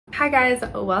Hi guys,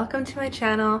 welcome to my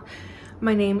channel.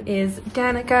 My name is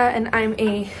Danica and I'm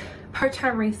a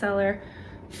part-time reseller,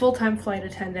 full-time flight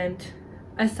attendant.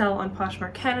 I sell on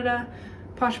Poshmark Canada,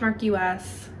 Poshmark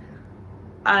US.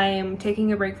 I'm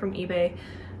taking a break from eBay,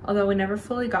 although we never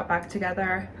fully got back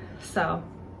together. So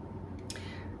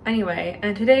anyway,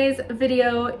 and today's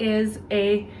video is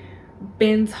a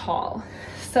BINS haul.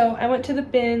 So I went to the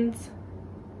BINS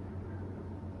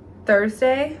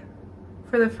Thursday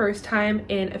for the first time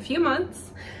in a few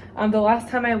months. The last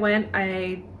time I went,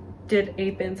 I did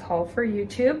a BINS haul for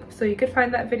YouTube, so you could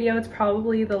find that video. It's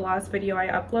probably the last video I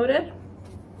uploaded.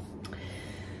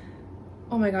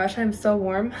 Oh my gosh, I'm so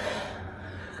warm.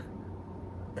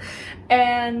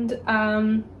 And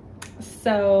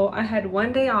so I had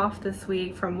one day off this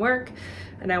week from work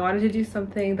and I wanted to do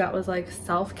something that was like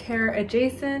self-care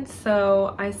adjacent,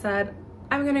 so I said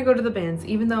I'm gonna go to the BINS.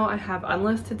 Even though I have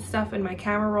unlisted stuff in my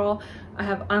camera roll, I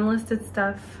have unlisted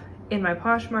stuff in my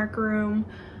Poshmark room,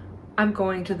 I'm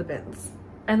going to the BINS.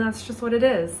 And that's just what it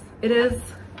is. It is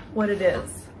what it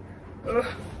is. Ugh,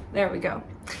 there we go.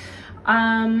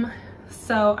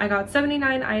 So I got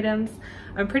 79 items.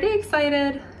 I'm pretty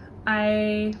excited.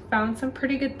 I found some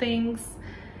pretty good things.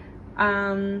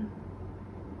 Yeah,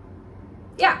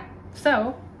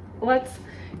 so let's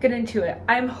get into it.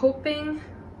 I'm hoping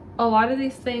a lot of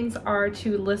these things are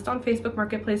to list on Facebook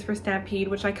Marketplace for Stampede,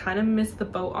 which I kind of missed the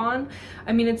boat on.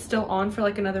 I mean, it's still on for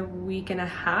like another week and a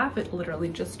half. It literally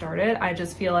just started. I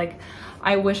just feel like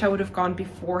I wish I would have gone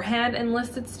beforehand and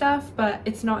listed stuff, but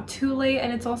it's not too late,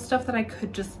 and it's all stuff that I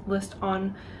could just list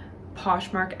on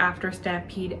Poshmark after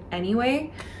Stampede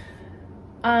anyway.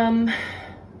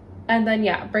 And then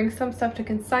yeah, bring some stuff to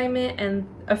consignment and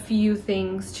a few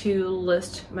things to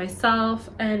list myself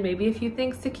and maybe a few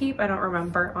things to keep. I don't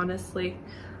remember, honestly.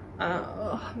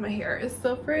 My hair is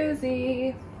so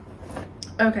frizzy.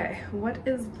 Okay, what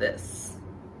is this?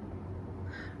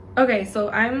 Okay, so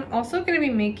I'm also going to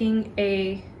be making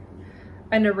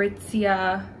an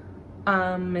Aritzia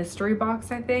mystery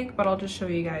box, I think, but I'll just show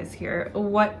you guys here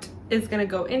what is going to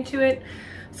go into it.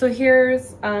 So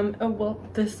here's, oh, well,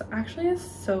 this actually is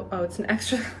so, oh, it's an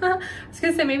extra, I was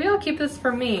gonna say, maybe I'll keep this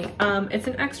for me. It's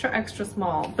an extra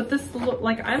small, but this look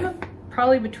like I'm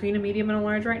probably between a medium and a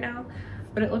large right now,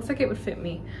 but it looks like it would fit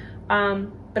me.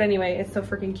 But anyway, it's so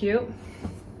freaking cute.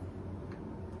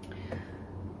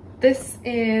 This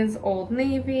is Old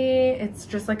Navy. It's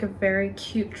just like a very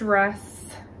cute dress.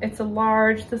 It's a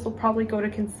large. This will probably go to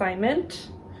consignment.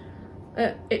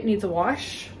 It needs a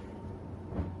wash.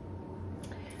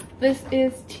 This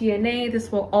is TNA.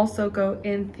 This will also go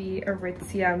in the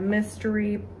Aritzia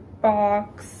mystery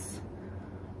box.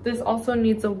 This also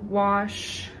needs a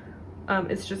wash.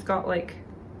 It's just got like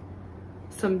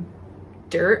some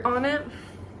dirt on it.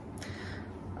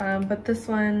 But this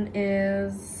one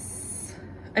is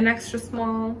an extra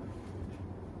small,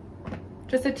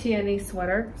 just a TNA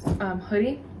sweater,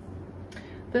 hoodie.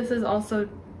 This is also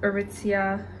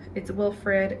Aritzia. It's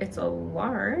Wilfred. It's a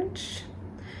large,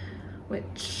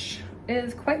 which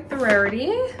is quite the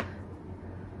rarity.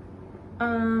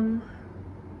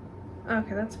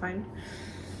 Okay, that's fine.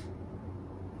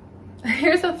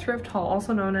 Here's a thrift haul,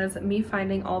 also known as me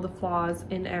finding all the flaws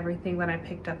in everything that I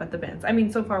picked up at the BINS. I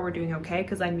mean, so far we're doing okay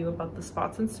because I knew about the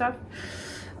spots and stuff.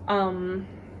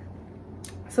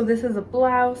 So this is a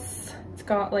blouse. It's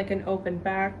got like an open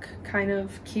back kind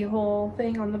of keyhole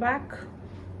thing on the back.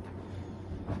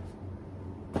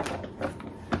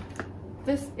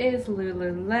 This is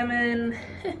Lululemon.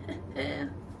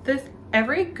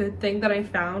 Every good thing that I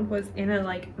found was in a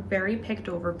like very picked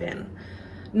over bin.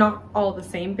 Not all the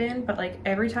same bin, but like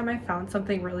every time I found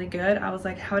something really good, I was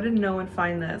like, how did no one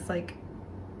find this? Like,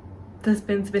 this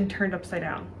bin's been turned upside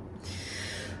down.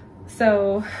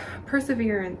 So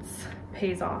perseverance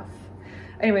pays off.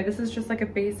 Anyway, this is just like a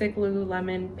basic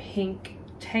Lululemon pink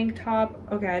tank top.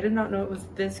 Okay, I did not know it was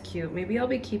this cute. Maybe I'll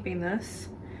be keeping this.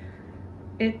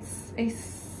 It's a,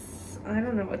 I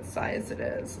don't know what size it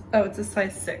is. Oh, it's a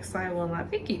size 6, so I will not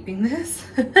be keeping this.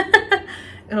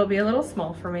 It'll be a little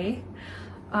small for me.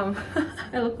 I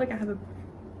look like I have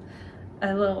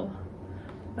a little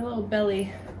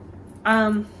belly.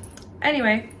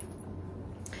 Anyway,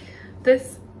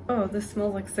 this, oh, this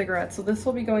smells like cigarettes. So this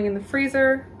will be going in the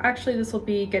freezer. Actually, this will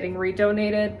be getting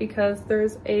redonated because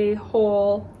there's a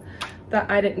hole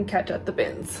that I didn't catch at the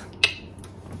BINS.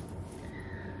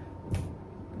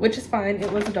 Which is fine,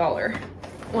 it was $1.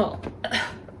 Well,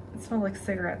 it smells like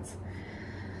cigarettes.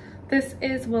 This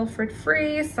is Wilfred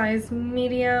Free, size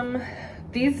medium.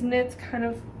 These knits kind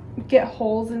of get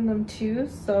holes in them too,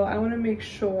 so I want to make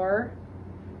sure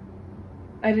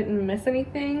I didn't miss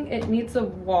anything. It needs a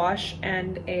wash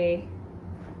and a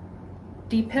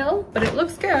pill, but it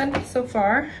looks good so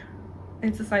far.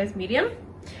 It's a size medium,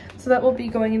 so that will be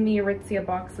going in the Aritzia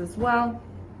box as well.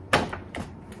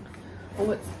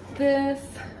 What's this?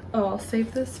 Oh, I'll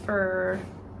save this for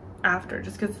after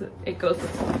just because it goes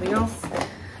with something else.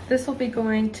 This will be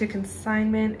going to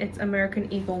consignment. It's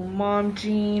American Eagle mom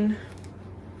jean.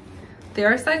 They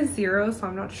are size 0, so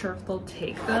I'm not sure if they'll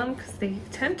take them because they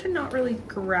tend to not really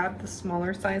grab the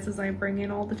smaller sizes I bring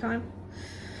in all the time.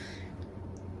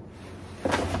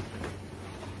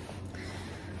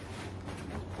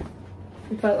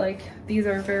 But like, these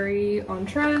are very on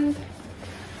trend,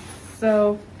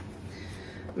 so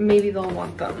maybe they'll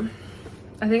want them.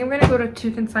 I think I'm gonna go to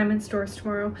 2 consignment stores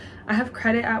tomorrow. I have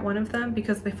credit at one of them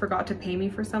because they forgot to pay me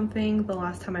for something the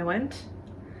last time I went.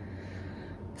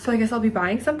 So I guess I'll be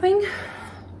buying something.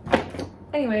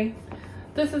 Anyway,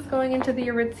 this is going into the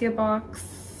Aritzia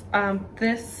box.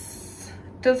 This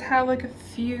does have like a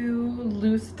few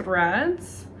loose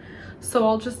threads, so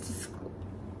I'll just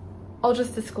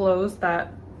disclose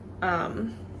that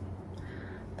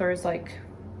there's like,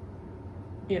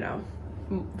 you know,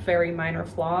 very minor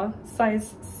flaw.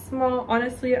 Size small.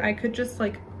 Honestly, I could just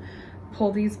like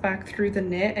pull these back through the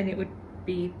knit and it would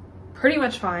be pretty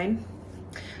much fine.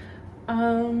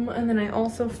 And then I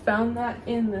also found that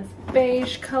in this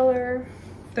beige color.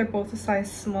 They're both a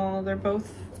size small. They're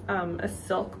both a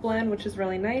silk blend, which is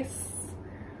really nice.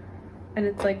 And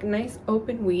it's like nice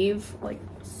open weave, like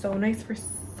so nice for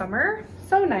summer.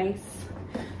 So nice.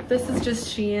 This is just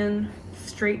Shein,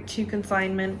 straight to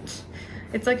consignment.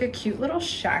 It's like a cute little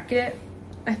shacket.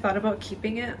 I thought about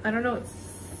keeping it. I don't know what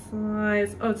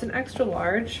size. Oh, it's an extra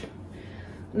large.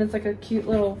 And it's like a cute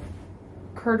little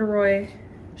corduroy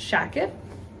shacket.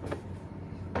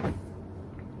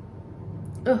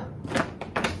 Ugh.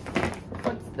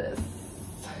 What's this?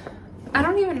 I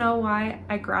don't even know why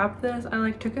I grabbed this. I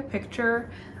like took a picture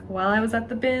while I was at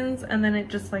the bins and then it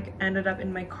just like ended up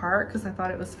in my cart because I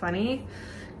thought it was funny.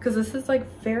 Because this is like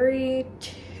very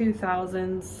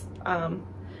 2000s,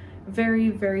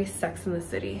 very Sex in the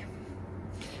City.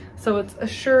 So it's a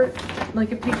shirt,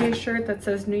 like a PJ shirt that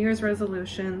says New Year's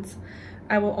resolutions.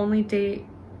 I will date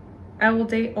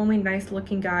only nice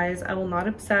looking guys. I will not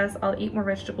obsess. I'll eat more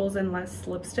vegetables and less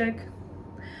lipstick.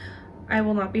 I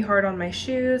will not be hard on my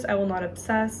shoes. I will not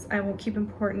obsess. I won't keep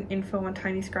important info on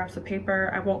tiny scraps of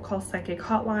paper. I won't call psychic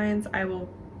hotlines.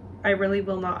 I really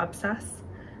will not obsess.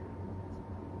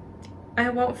 I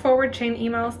won't forward chain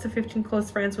emails to 15 close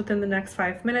friends within the next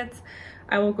 5 minutes.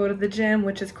 I will go to the gym,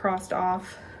 which is crossed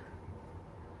off.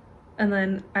 And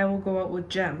then I will go out with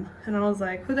Jim. And I was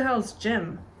like, who the hell is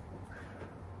Jim?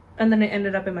 And then it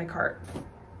ended up in my cart.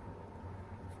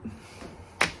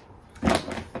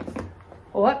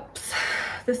 Whoops.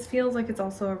 This feels like it's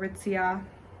also Aritzia.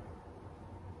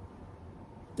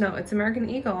 No, it's American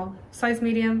Eagle. Size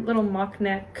medium, little mock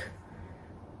neck,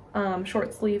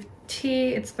 short sleeve tee.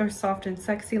 It's their soft and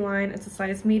sexy line. It's a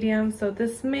size medium, so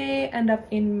this may end up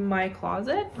in my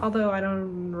closet, although I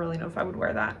don't really know if I would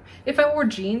wear that. If I wore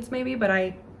jeans maybe, but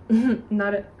I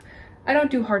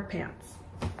don't do hard pants.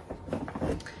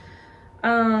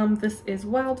 This is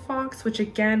Wild Fox, which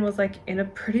again was like in a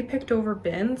pretty picked over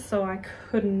bin, so I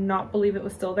could not believe it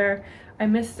was still there. I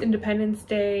missed Independence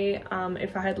Day.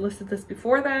 If I had listed this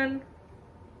before then,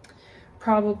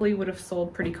 probably would have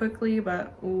sold pretty quickly,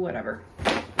 but whatever.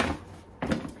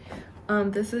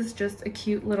 This is just a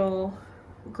cute little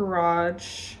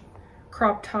garage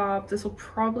crop top. This will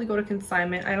probably go to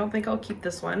consignment. I don't think I'll keep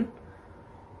this one,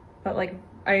 but like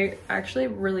I actually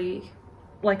really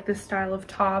like this style of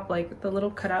top. Like the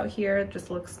little cutout here, it just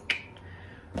looks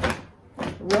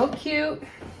real cute.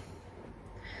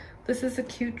 This is a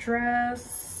cute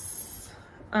dress,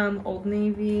 Old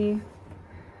Navy,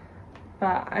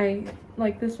 but I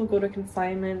like this will go to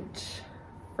consignment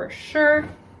for sure.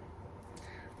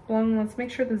 Let's make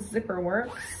sure the zipper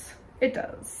works. It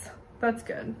does. That's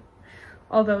good.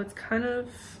 Although it's kind of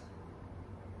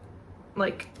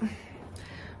like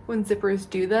when zippers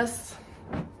do this,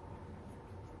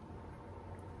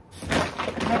 I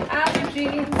have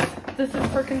allergies. This is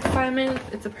for consignment.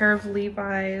 It's a pair of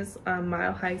Levi's,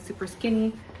 Mile High Super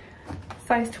Skinny,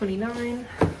 size 29.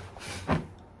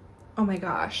 Oh my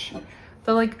gosh.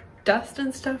 The like dust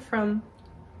and stuff from,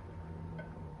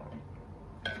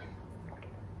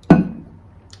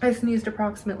 I sneezed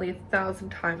approximately 1,000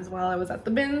 times while I was at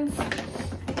the bins.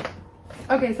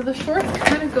 Okay, so the shorts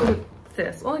kind of go with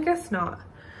this. Well, I guess not.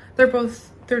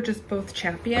 They're just both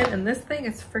Champion, and this thing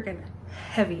is freaking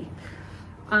heavy.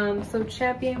 So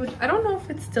Champion, which I don't know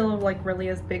if it's still like really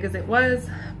as big as it was,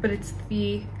 but it's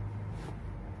the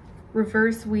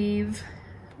reverse weave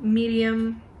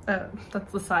medium,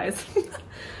 that's the size,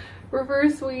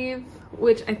 reverse weave,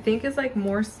 which I think is like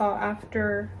more sought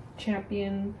after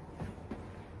champion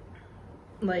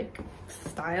like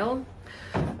style.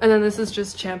 And then this is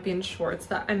just champion shorts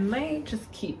that I might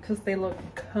just keep because they look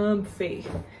comfy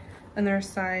and they're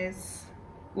size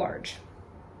large.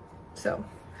 So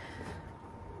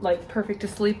like perfect to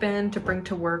sleep in, to bring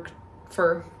to work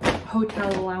for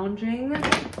hotel lounging.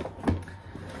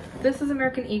 This is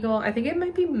American Eagle. I think it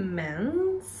might be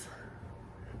men's.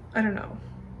 I don't know.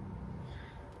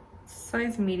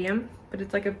 Size medium, but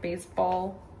it's like a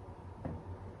baseball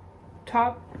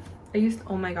top.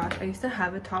 Oh my gosh, I used to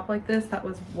have a top like this that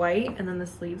was white and then the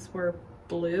sleeves were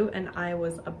blue, and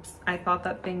I thought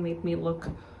that thing made me look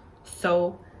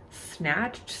so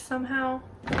snatched somehow,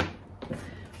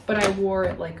 but I wore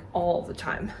it like all the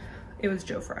time. It was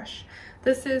Joe Fresh.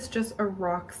 This is just a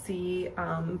Roxy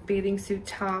bathing suit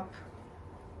top.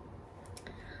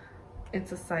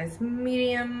 It's a size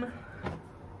medium.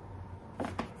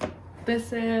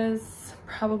 This is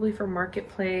probably for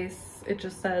Marketplace. It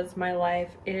just says, my life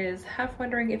is half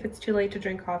wondering if it's too late to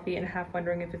drink coffee and half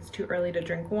wondering if it's too early to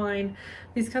drink wine.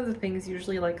 These kinds of things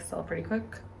usually like sell pretty quick.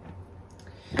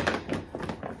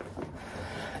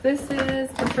 This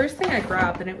is the first thing I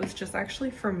grabbed, and it was just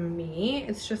actually for me.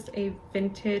 It's just a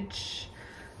vintage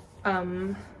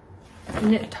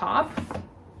knit top.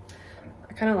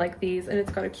 I kind of like these, and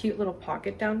it's got a cute little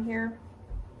pocket down here.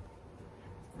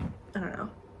 I don't know.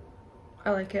 I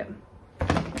like it.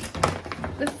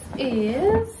 This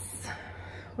is,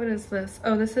 what is this?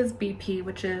 Oh, this is BP,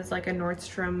 which is like a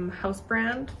Nordstrom house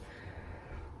brand.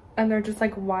 And they're just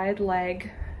like wide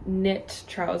leg knit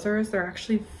trousers. They're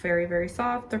actually very, very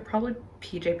soft. They're probably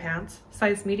PJ pants,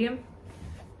 size medium.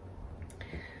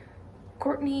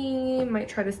 Courtney might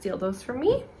try to steal those from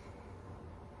me,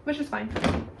 which is fine.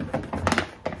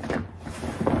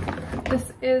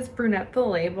 This is Brunette the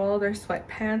Label. They're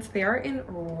sweatpants. They are in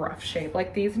rough shape.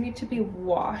 Like, these need to be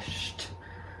washed,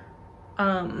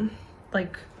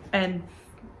 like, and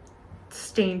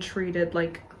stain treated.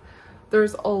 Like,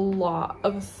 there's a lot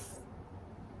of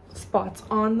spots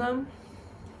on them.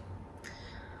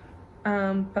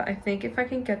 But I think if I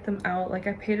can get them out, like,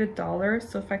 I paid $1,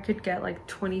 so if I could get like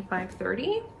 25,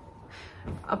 30,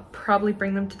 I'll probably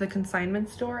bring them to the consignment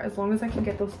store as long as I can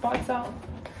get those spots out.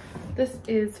 This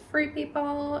is Free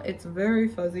People. It's very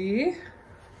fuzzy,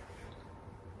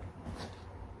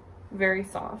 very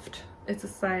soft. It's a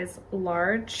size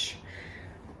large.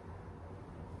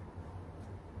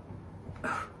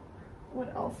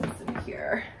 What else is in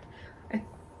here? I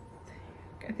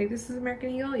think this is American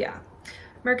Eagle. Yeah,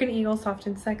 American Eagle, soft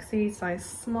and sexy, size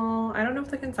small. I don't know if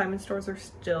the consignment stores are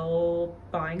still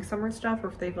buying summer stuff or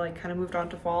if they've like kind of moved on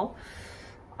to fall,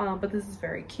 but this is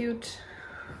very cute.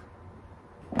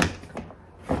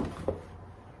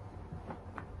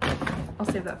 I'll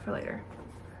save that for later.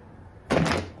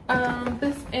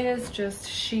 This is just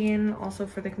Shein, also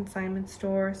for the consignment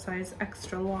store, size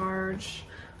extra large.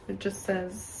 It just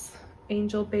says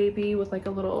Angel Baby with like a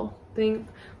little thing,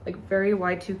 like very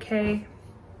Y2K.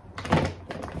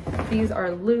 These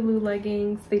are Lulu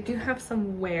leggings. They do have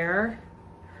some wear,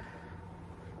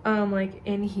 like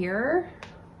in here,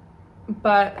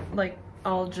 but like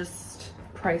I'll just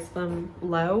price them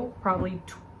low, probably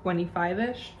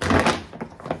 25-ish.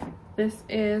 This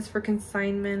is for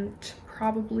consignment,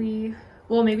 probably,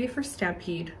 well, maybe for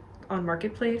Stampede on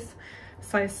Marketplace,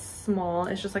 size small.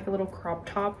 It's just like a little crop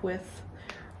top with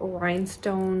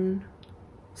rhinestone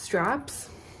straps,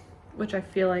 which I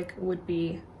feel like would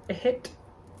be a hit.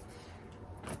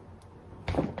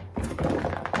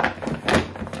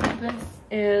 This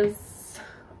is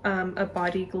a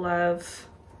body glove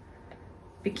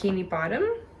bikini bottom,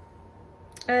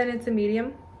 and it's a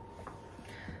medium.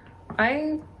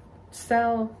 I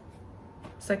sell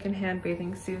secondhand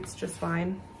bathing suits just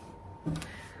fine.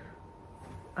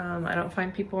 I don't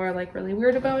find people are like really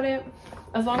weird about it.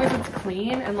 As long as it's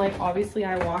clean and like obviously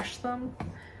I wash them,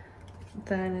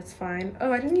 then it's fine.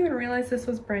 Oh, I didn't even realize this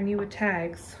was brand new with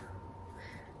tags.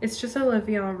 It's just a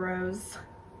Olivia Rose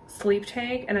sleep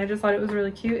tag, and I just thought it was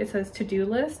really cute. It says to-do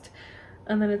list,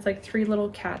 and then it's like 3 little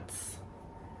cats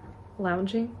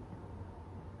lounging.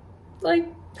 Like,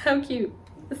 how cute.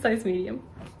 The size medium.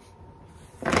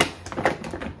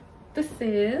 This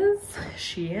is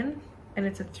Shein, and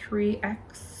it's a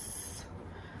 3X.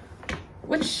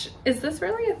 Which, is this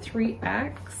really a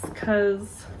 3X?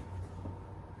 Because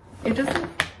it doesn't,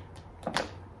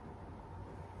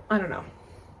 I don't know.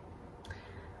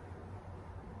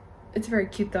 It's very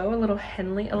cute though, a little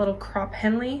Henley, a little crop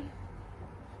Henley.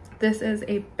 This is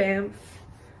a Banff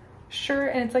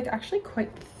shirt, and it's like actually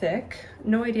quite thick.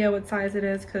 No idea what size it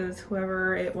is because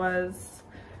whoever it was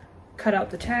cut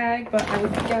out the tag, but I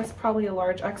would guess probably a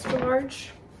large, extra large.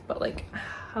 But like,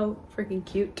 how freaking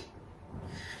cute.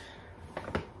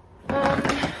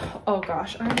 Oh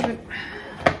gosh,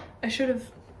 I should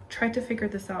have tried to figure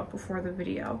this out before the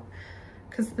video,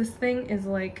 because this thing is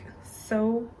like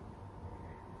so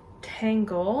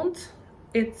tangled.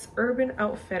 It's Urban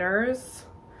Outfitters.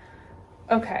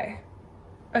 Okay,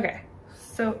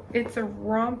 so it's a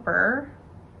romper.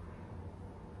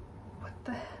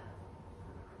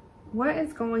 What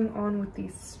is going on with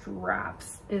these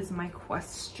straps is my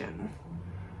question.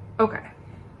 Okay.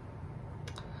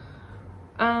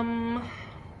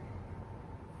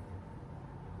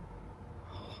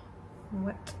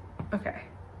 What? Okay.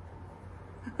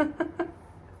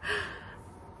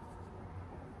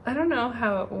 I don't know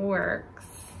how it works.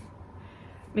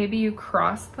 Maybe you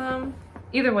cross them.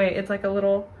 Either way, it's like a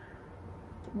little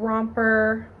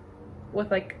romper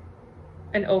with like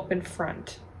an open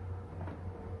front,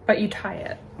 but you tie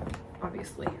it,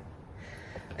 obviously.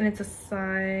 And it's a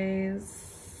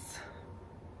size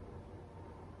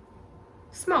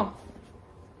small.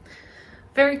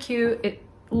 Very cute. It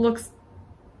looks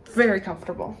very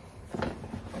comfortable.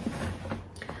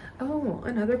 Oh,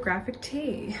 another graphic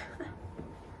tee.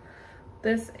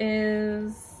 This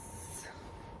is,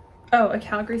 oh, a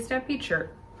Calgary Stampede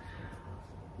shirt.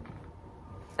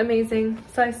 Amazing,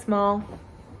 size small,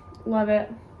 love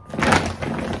it.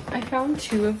 I found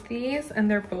 2 of these and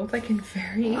they're both like in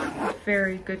very,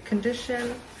 very good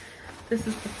condition. This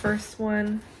is the first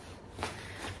one.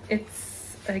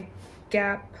 It's a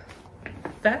Gap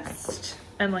vest,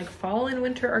 and like fall and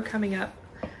winter are coming up,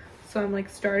 so I'm like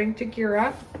starting to gear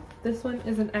up. This one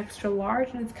is an extra large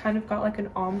and it's kind of got like an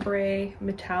ombre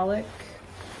metallic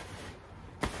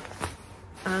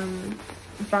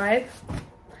vibe.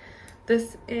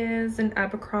 This is an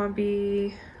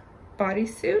Abercrombie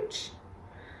bodysuit.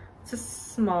 It's a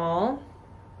small,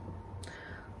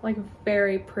 like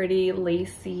very pretty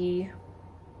lacy,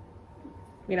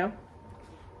 you know,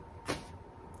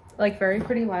 like very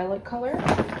pretty lilac color.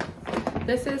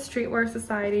 This is Streetwear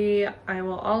Society. I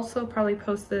will also probably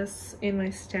post this in my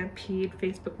Stampede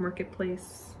Facebook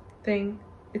Marketplace thing.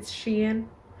 It's Shein,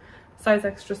 size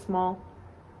extra small.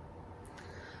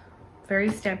 Very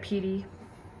Stampede-y.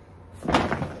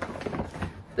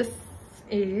 This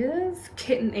is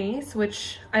Kitten Ace,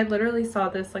 which I literally saw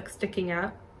this like sticking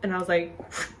out and I was like,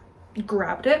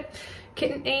 grabbed it.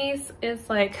 Kitten Ace is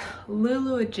like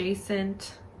Lulu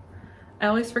adjacent. I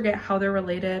always forget how they're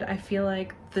related. I feel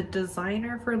like the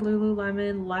designer for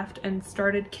Lululemon left and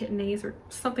started Kitten Ace or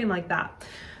something like that.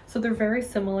 So they're very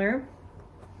similar.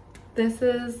 This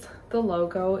is the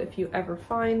logo if you ever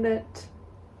find it.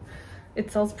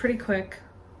 It sells pretty quick,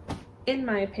 in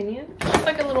my opinion. Just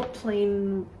like a little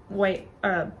plain white,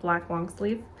 black long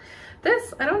sleeve.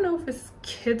 This, I don't know if it's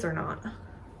kids or not.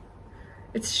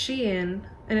 It's Shein,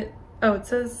 and it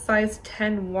says size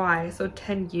 10Y, so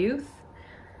 10 youth.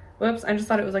 Whoops, I just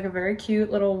thought it was like a very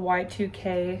cute little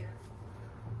Y2K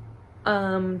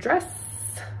dress.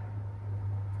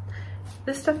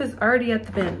 This stuff is already at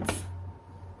the bins.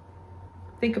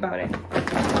 Think about it.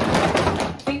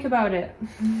 Think about it.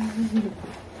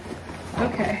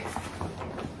 Okay.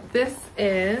 This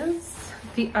is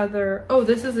the other, oh,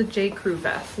 this is a J. Crew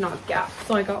vest, not Gap.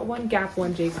 So I got one Gap,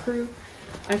 one J. Crew.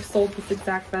 I've sold this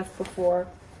exact vest before.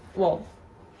 Well,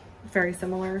 very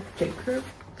similar J. Crew.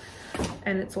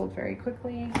 And it sold very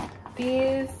quickly.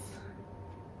 These,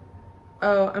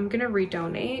 oh, I'm gonna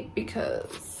redonate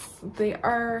because they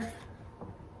have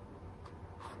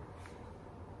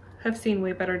seen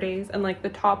way better days, and like the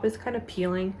top is kind of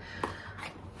peeling.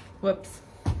 Whoops.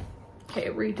 Okay,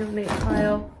 redonate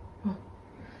pile.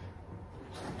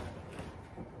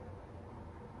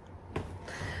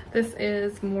 This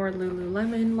is more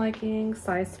Lululemon leggings,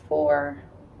 size 4.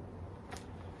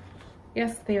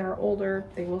 Yes, they are older.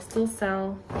 They will still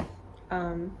sell.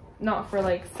 Not for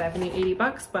like 70, 80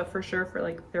 bucks, but for sure for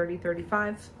like 30,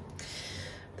 35.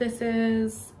 This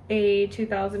is a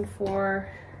 2004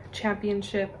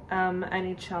 championship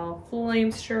NHL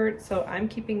Flames shirt. So I'm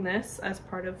keeping this as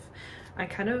part of, I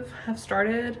kind of have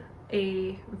started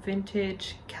a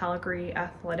vintage Calgary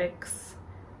athletics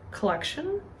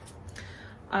collection.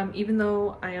 Even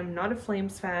though I am not a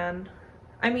Flames fan.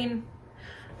 I mean,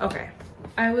 okay,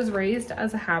 I was raised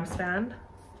as a Habs fan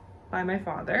by my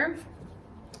father,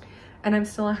 and I'm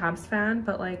still a Habs fan,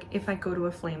 but like if I go to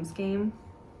a Flames game,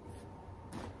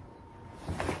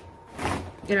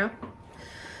 you know.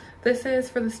 This is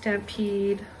for the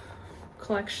Stampede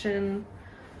collection.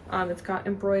 It's got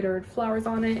embroidered flowers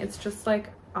on it. It's just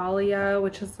like Alia,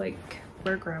 which is like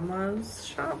where grandma's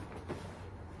shop.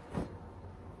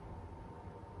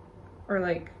 Or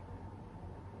like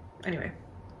Anyway,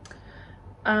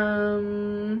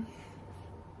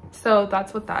 so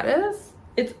that's what that is.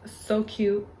 It's so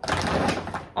cute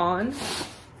on.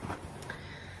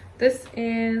 This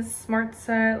is Smart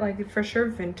Set, like for sure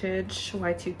vintage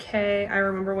Y2K. I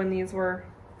remember when these were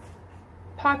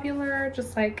popular,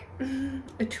 just like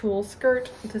a tulle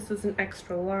skirt. This is an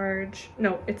extra large.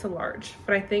 No, it's a large,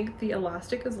 but I think the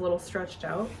elastic is a little stretched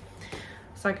out,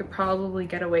 so I could probably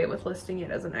get away with listing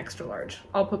it as an extra large.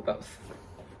 I'll put both.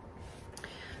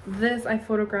 This I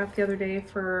photographed the other day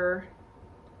for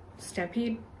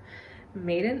Stampede,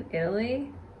 made in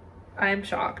Italy. I'm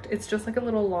shocked. It's just like a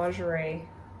little lingerie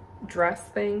dress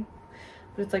thing,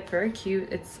 but it's like very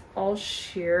cute. It's all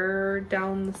sheer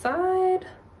down the side.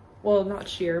 Well, not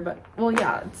sheer, but well,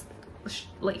 yeah, it's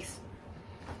lace.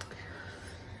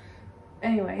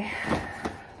 Anyway,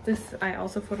 this, I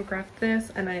also photographed this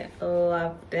and I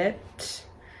loved it.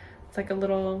 It's like a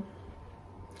little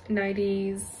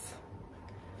 90s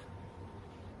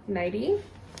nightie,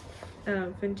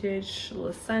 vintage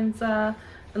Licenza,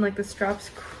 and like the straps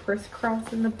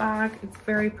crisscross in the back. It's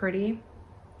very pretty.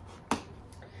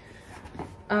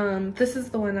 This is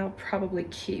the one I'll probably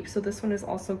keep. So this one is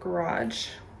also garage,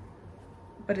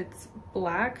 but it's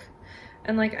black.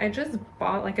 And like I just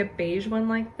bought like a beige one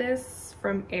like this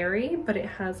from Aerie, but it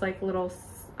has like little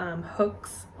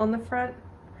hooks on the front,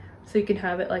 so you can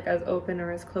have it like as open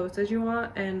or as closed as you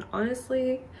want. And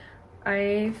honestly,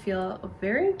 I feel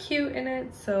very cute in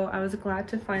it, so I was glad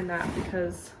to find that,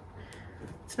 because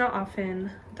it's not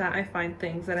often that I find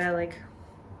things that I like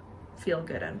feel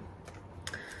good in.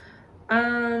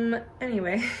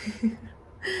 Anyway,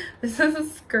 this is a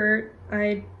skirt.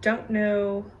 I don't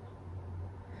know,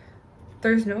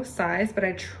 there's no size, but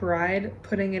I tried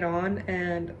putting it on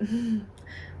and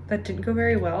that didn't go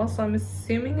very well, so I'm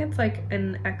assuming it's like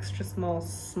an extra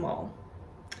small.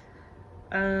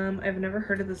 I've never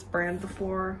heard of this brand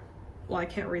before. Well, I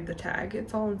can't read the tag,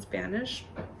 it's all in Spanish,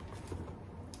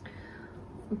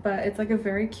 but it's like a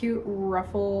very cute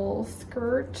ruffle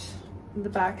skirt. The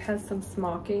back has some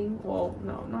smocking. Well,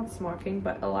 no, not smocking,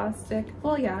 but elastic.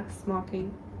 Well, yeah,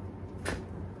 smocking.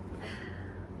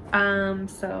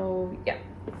 So yeah,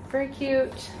 very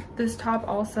cute. This top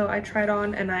also I tried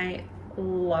on and I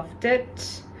loved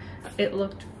it. It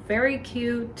looked very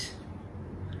cute,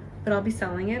 but I'll be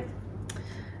selling it.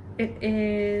 It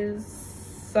is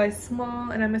size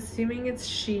small, and I'm assuming it's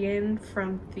Shein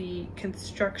from the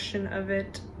construction of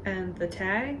it and the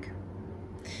tag.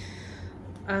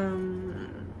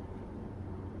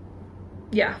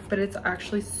 Yeah, but it's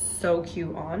actually so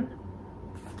cute on.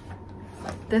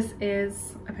 This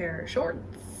is a pair of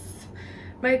shorts.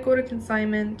 Might go to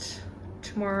consignment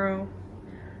tomorrow.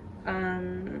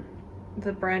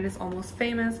 The brand is Almost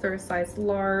Famous. They're a size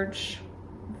large.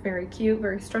 Very cute,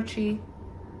 very stretchy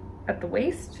at the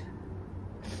waist.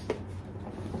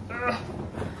 Ugh.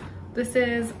 This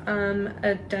is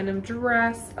a denim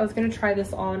dress. I was gonna try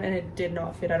this on and it did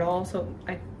not fit at all, so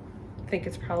I think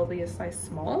it's probably a size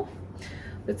small.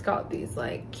 It's got these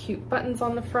like cute buttons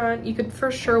on the front. You could for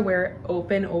sure wear it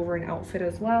open over an outfit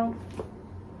as well.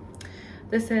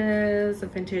 This is a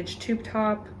vintage tube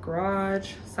top,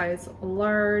 garage, size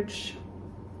large.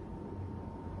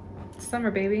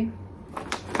 Summer, baby.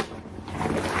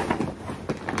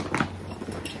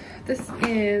 This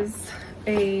is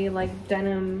a like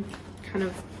denim kind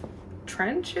of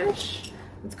trench-ish.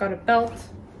 It's got a belt.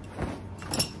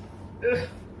 Ugh.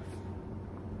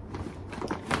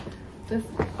 This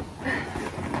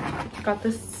got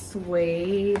this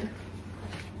suede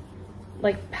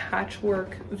like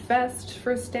patchwork vest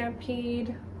for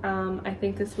Stampede. I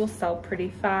think this will sell pretty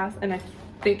fast, and I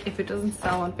think if it doesn't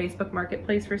sell on Facebook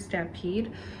Marketplace for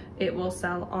Stampede, it will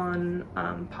sell on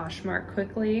Poshmark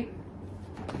quickly.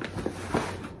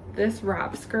 This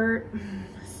wrap skirt,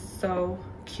 so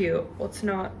cute. Well, it's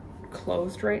not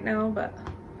closed right now, but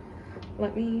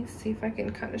let me see if I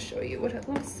can kind of show you what it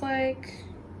looks like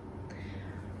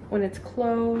when it's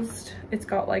closed. It's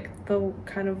got like the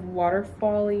kind of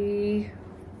waterfall-y.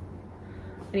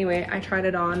 Anyway, I tried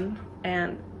it on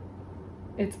and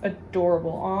it's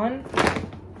adorable on.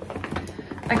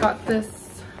 I got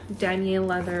this denier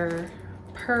leather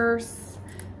purse,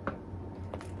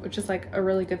 which is like a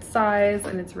really good size,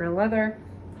 and it's real leather.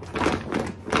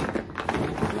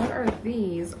 What are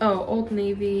these? Oh, Old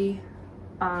Navy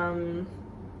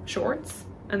shorts,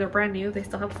 and they're brand new. They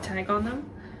still have the tag on them.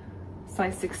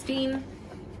 Size 16.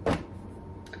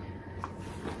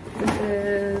 This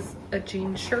is a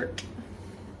jean shirt,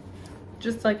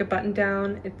 just like a button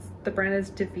down. The brand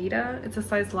is Davida. It's a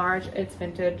size large. It's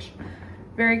vintage.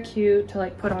 Very cute to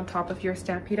like put on top of your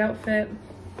Stampede outfit.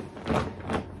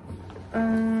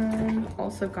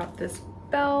 also got this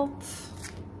belt.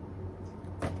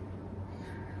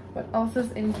 What else is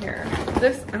in here?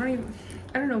 This, I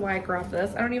don't know why I grabbed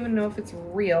this. I don't even know if it's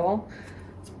real.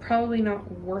 It's probably not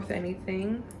worth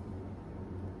anything.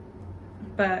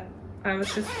 But I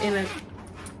was just in a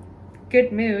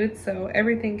good mood, so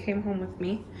everything came home with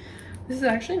me. This is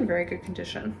actually in very good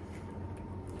condition.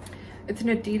 It's an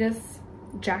Adidas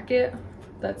jacket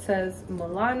that says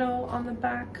Milano on the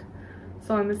back.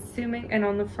 So I'm assuming, and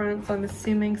on the front, so I'm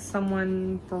assuming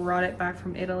someone brought it back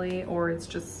from Italy or it's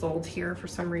just sold here for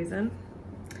some reason.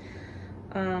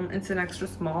 It's an extra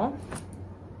small.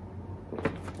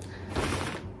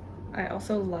 I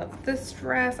also love this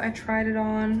dress. I tried it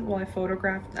on, well,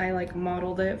 I like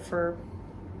modeled it for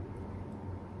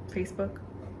Facebook.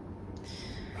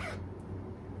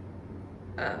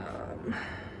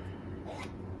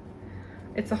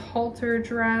 It's a halter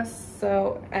dress,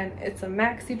 so, and it's a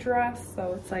maxi dress,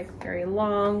 so it's like very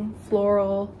long,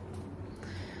 floral,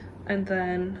 and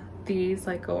then these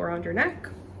like go around your neck.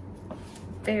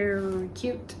 Very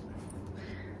cute.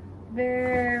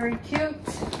 Very cute.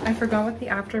 I forgot what the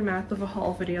aftermath of a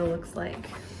haul video looks like.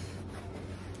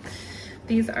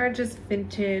 These are just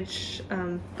vintage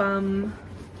bum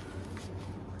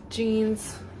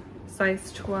jeans,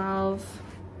 size 12.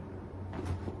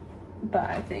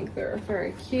 But I think they're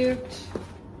very cute.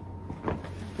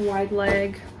 Wide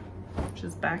leg, which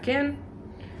is back in.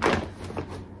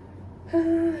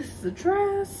 This is a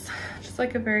dress, just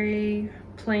like a very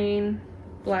plain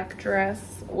black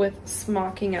dress with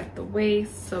smocking at the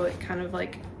waist, so it kind of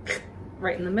like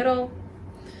right in the middle,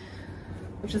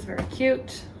 which is very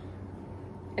cute.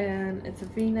 And it's a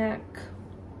v-neck,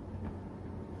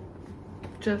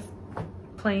 just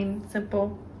plain,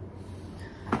 simple.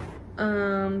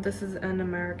 This is an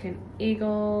American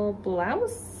Eagle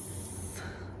blouse.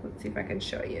 Let's see if I can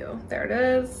show you. There it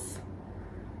is.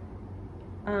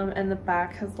 And the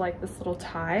back has like this little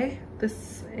tie.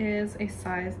 This is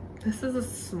a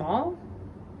small.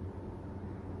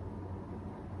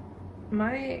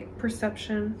 My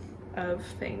perception of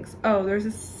things. Oh, there's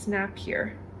a snap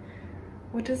here.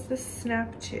 What does this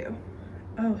snap to?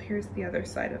 Oh, here's the other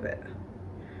side of it.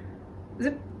 Is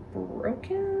it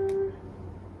broken?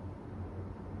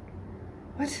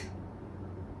 What?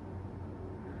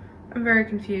 I'm very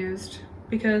confused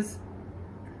because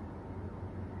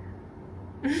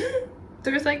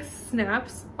there's like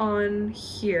snaps on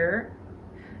here,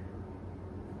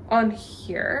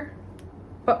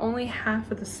 but only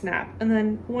half of the snap, and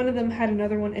then one of them had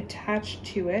another one attached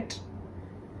to it.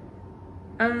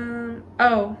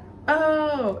 Oh,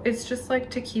 it's just like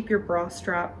to keep your bra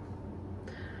strap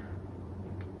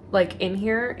like in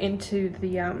here into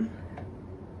the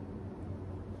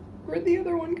where'd the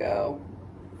other one go?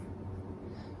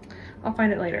 I'll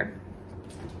find it later.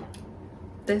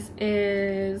 This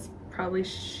is probably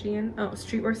Shein. Oh,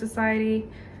 Streetwear Society,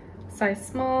 size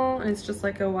small, and it's just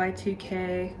like a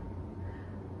Y2K,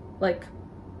 like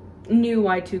new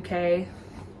Y2K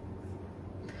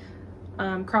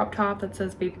crop top that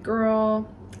says baby girl,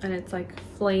 and it's like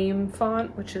flame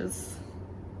font, which is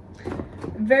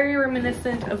very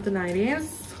reminiscent of the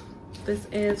 90s. This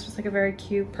is just like a very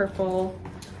cute purple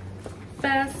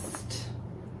vest.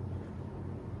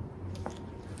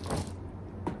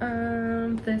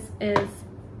 This is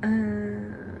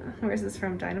where is this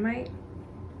from? Dynamite?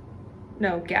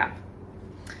 No, Gap.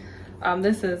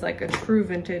 This is like a true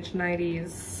vintage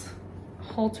 90s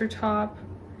halter top.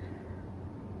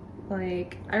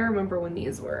 Like, I remember when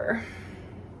these were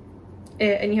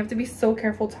and you have to be so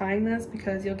careful tying this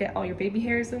because you'll get all your baby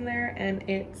hairs in there and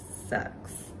it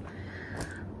sucks.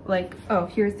 Like, oh,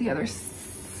 here's the other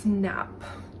snap.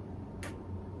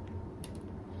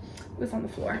 It was on the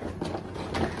floor.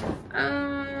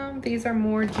 These are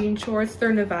more jean shorts.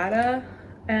 They're Nevada,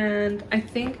 and I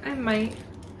think I might,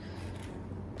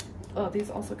 oh, these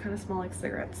also kind of smell like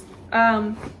cigarettes.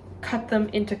 Cut them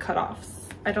into cutoffs.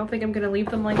 I don't think I'm gonna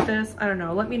leave them like this. I don't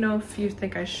know. Let me know if you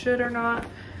think I should or not,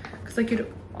 because I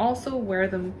could also wear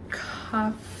them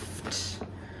cuffed.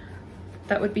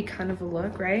 That would be kind of a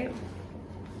look, right?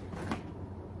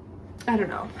 I don't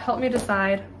know. Help me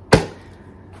decide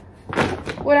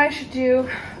what I should do.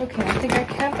 Okay, I think I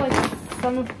kept like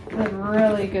some of the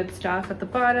really good stuff at the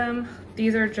bottom.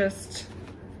 These are just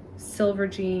silver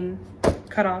jean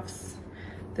cutoffs.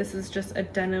 This is just a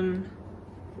denim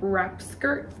wrap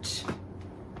skirt.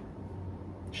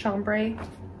 Chambray.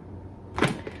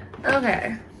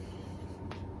 Okay.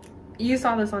 You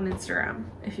saw this on Instagram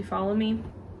if you follow me.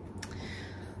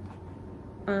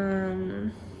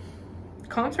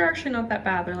 Comps are actually not that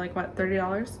bad. They're like, what,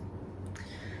 $30?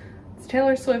 It's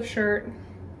Taylor Swift shirt.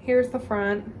 Here's the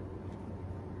front.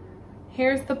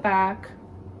 here's the back.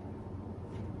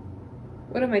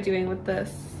 What am I doing with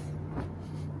this?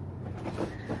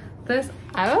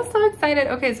 I was so excited.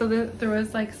 Okay, so there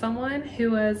was like someone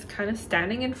who was kind of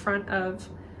standing in front of,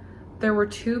 there were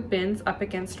two bins up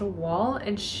against a wall,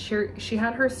 and she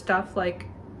had her stuff like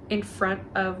in front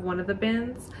of one of the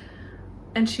bins,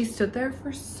 and she stood there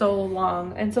for so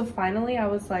long. And so finally I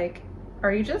was like,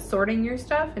 are you just sorting your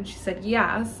stuff? And she said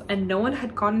yes, and no one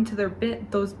had gone into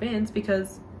those bins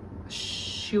because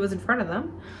she was in front of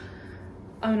them.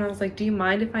 And I was like, do you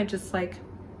mind if I just like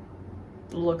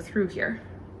look through here?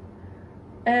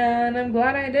 And I'm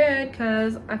glad I did,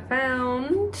 because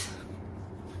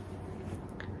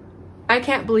I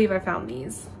can't believe I found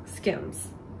these Skims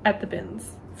at the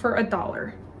bins for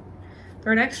 $1.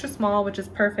 They're an extra small, which is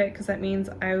perfect because that means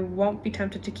I won't be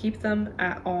tempted to keep them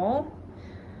at all.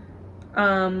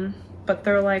 But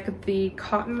they're like the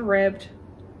cotton ribbed,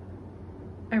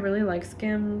 I really like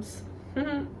Skims.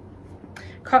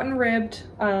 Cotton ribbed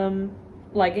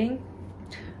legging,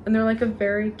 and they're like a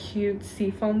very cute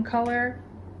seafoam color.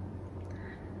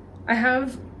 I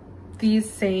have I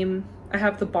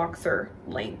have the boxer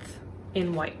length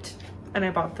in white, and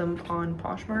I bought them on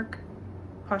Poshmark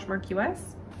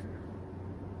US,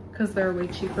 because they're way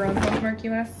cheaper on Poshmark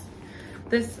US.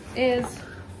 This is,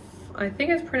 I think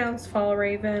it's pronounced Fall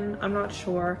Raven, I'm not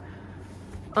sure,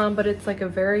 but it's like a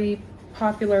very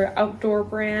popular outdoor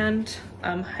brand.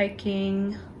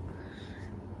 Hiking,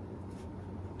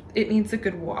 it needs a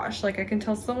good wash. Like I can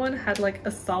tell someone had like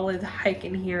a solid hike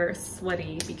in here,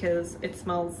 sweaty, because it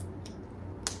smells,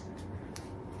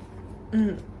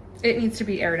 it needs to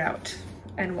be aired out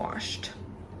and washed.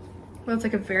 Well, it's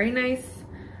like a very nice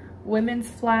women's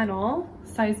flannel,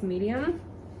 size medium.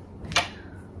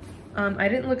 I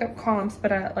didn't look up comps,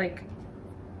 but I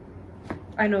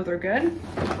know they're good.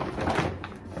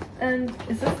 And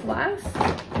is this last?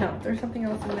 No, there's something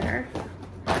else in there.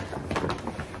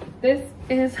 This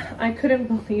is, I couldn't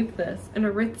believe this, an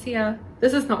Aritzia.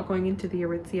 This is not going into the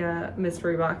Aritzia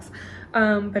mystery box,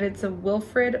 but it's a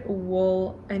Wilfred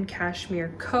wool and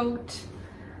cashmere coat.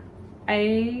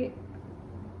 I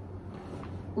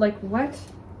like, what?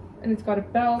 And it's got a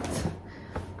belt.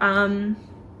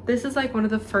 This is like one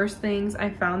of the first things I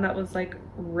found that was like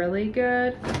really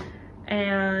good,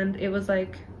 and it was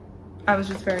like, I was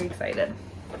just very excited.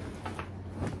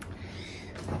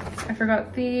 I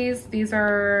forgot these. These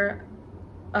are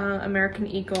American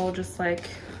Eagle, just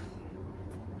like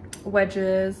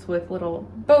wedges with little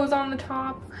bows on the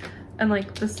top, and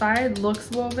like the side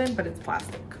looks woven, but it's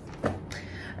plastic.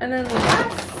 And then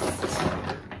last,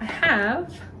 I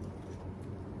have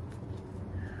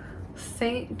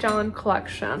St. John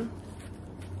collection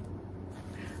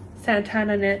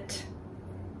Santana knit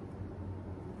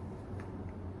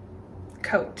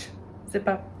coat, zip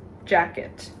up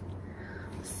jacket.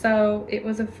 So it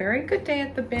was a very good day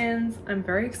at the bins. I'm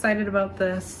very excited about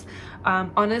this.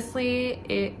 Honestly,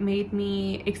 it made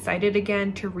me excited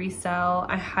again to resell.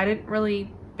 I hadn't really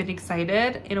been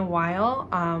excited in a while.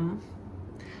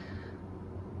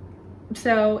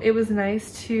 So it was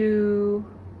nice to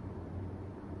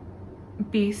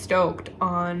be stoked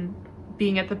on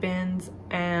being at the bins,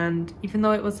 and even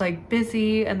though it was like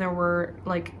busy and there were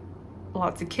like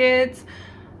lots of kids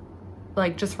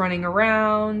like just running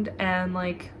around, and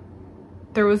like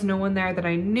there was no one there that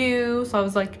I knew, so I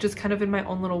was like just kind of in my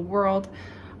own little world,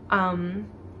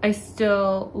 I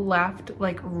still left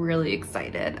like really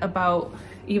excited about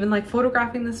even like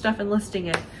photographing this stuff and listing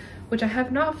it, which I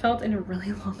have not felt in a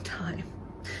really long time.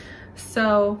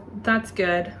 So that's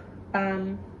good.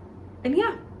 And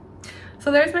yeah,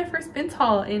 so there's my first bins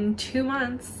haul in 2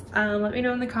 months. Let me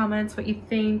know in the comments what you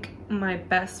think my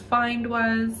best find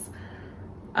was.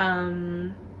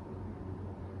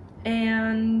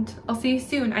 And I'll see you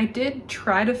soon. I did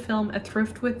try to film a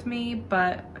thrift with me,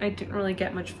 but I didn't really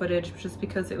get much footage just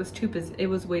because it was too busy. It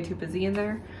was way too busy in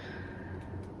there.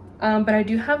 But I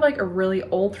do have like a really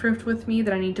old thrift with me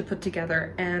that I need to put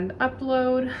together and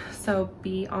upload, so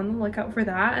be on the lookout for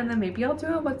that. And then maybe I'll do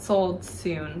a what sold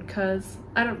soon, because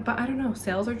I don't know,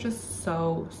 sales are just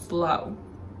so slow,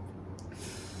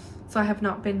 so I have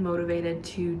not been motivated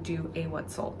to do a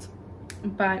what sold.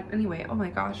 But anyway, oh my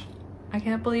gosh, I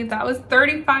can't believe that was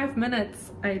 35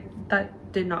 minutes.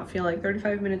 That did not feel like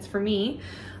 35 minutes for me.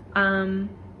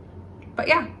 But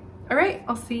yeah, all right,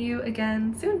 I'll see you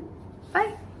again soon.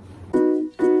 Bye.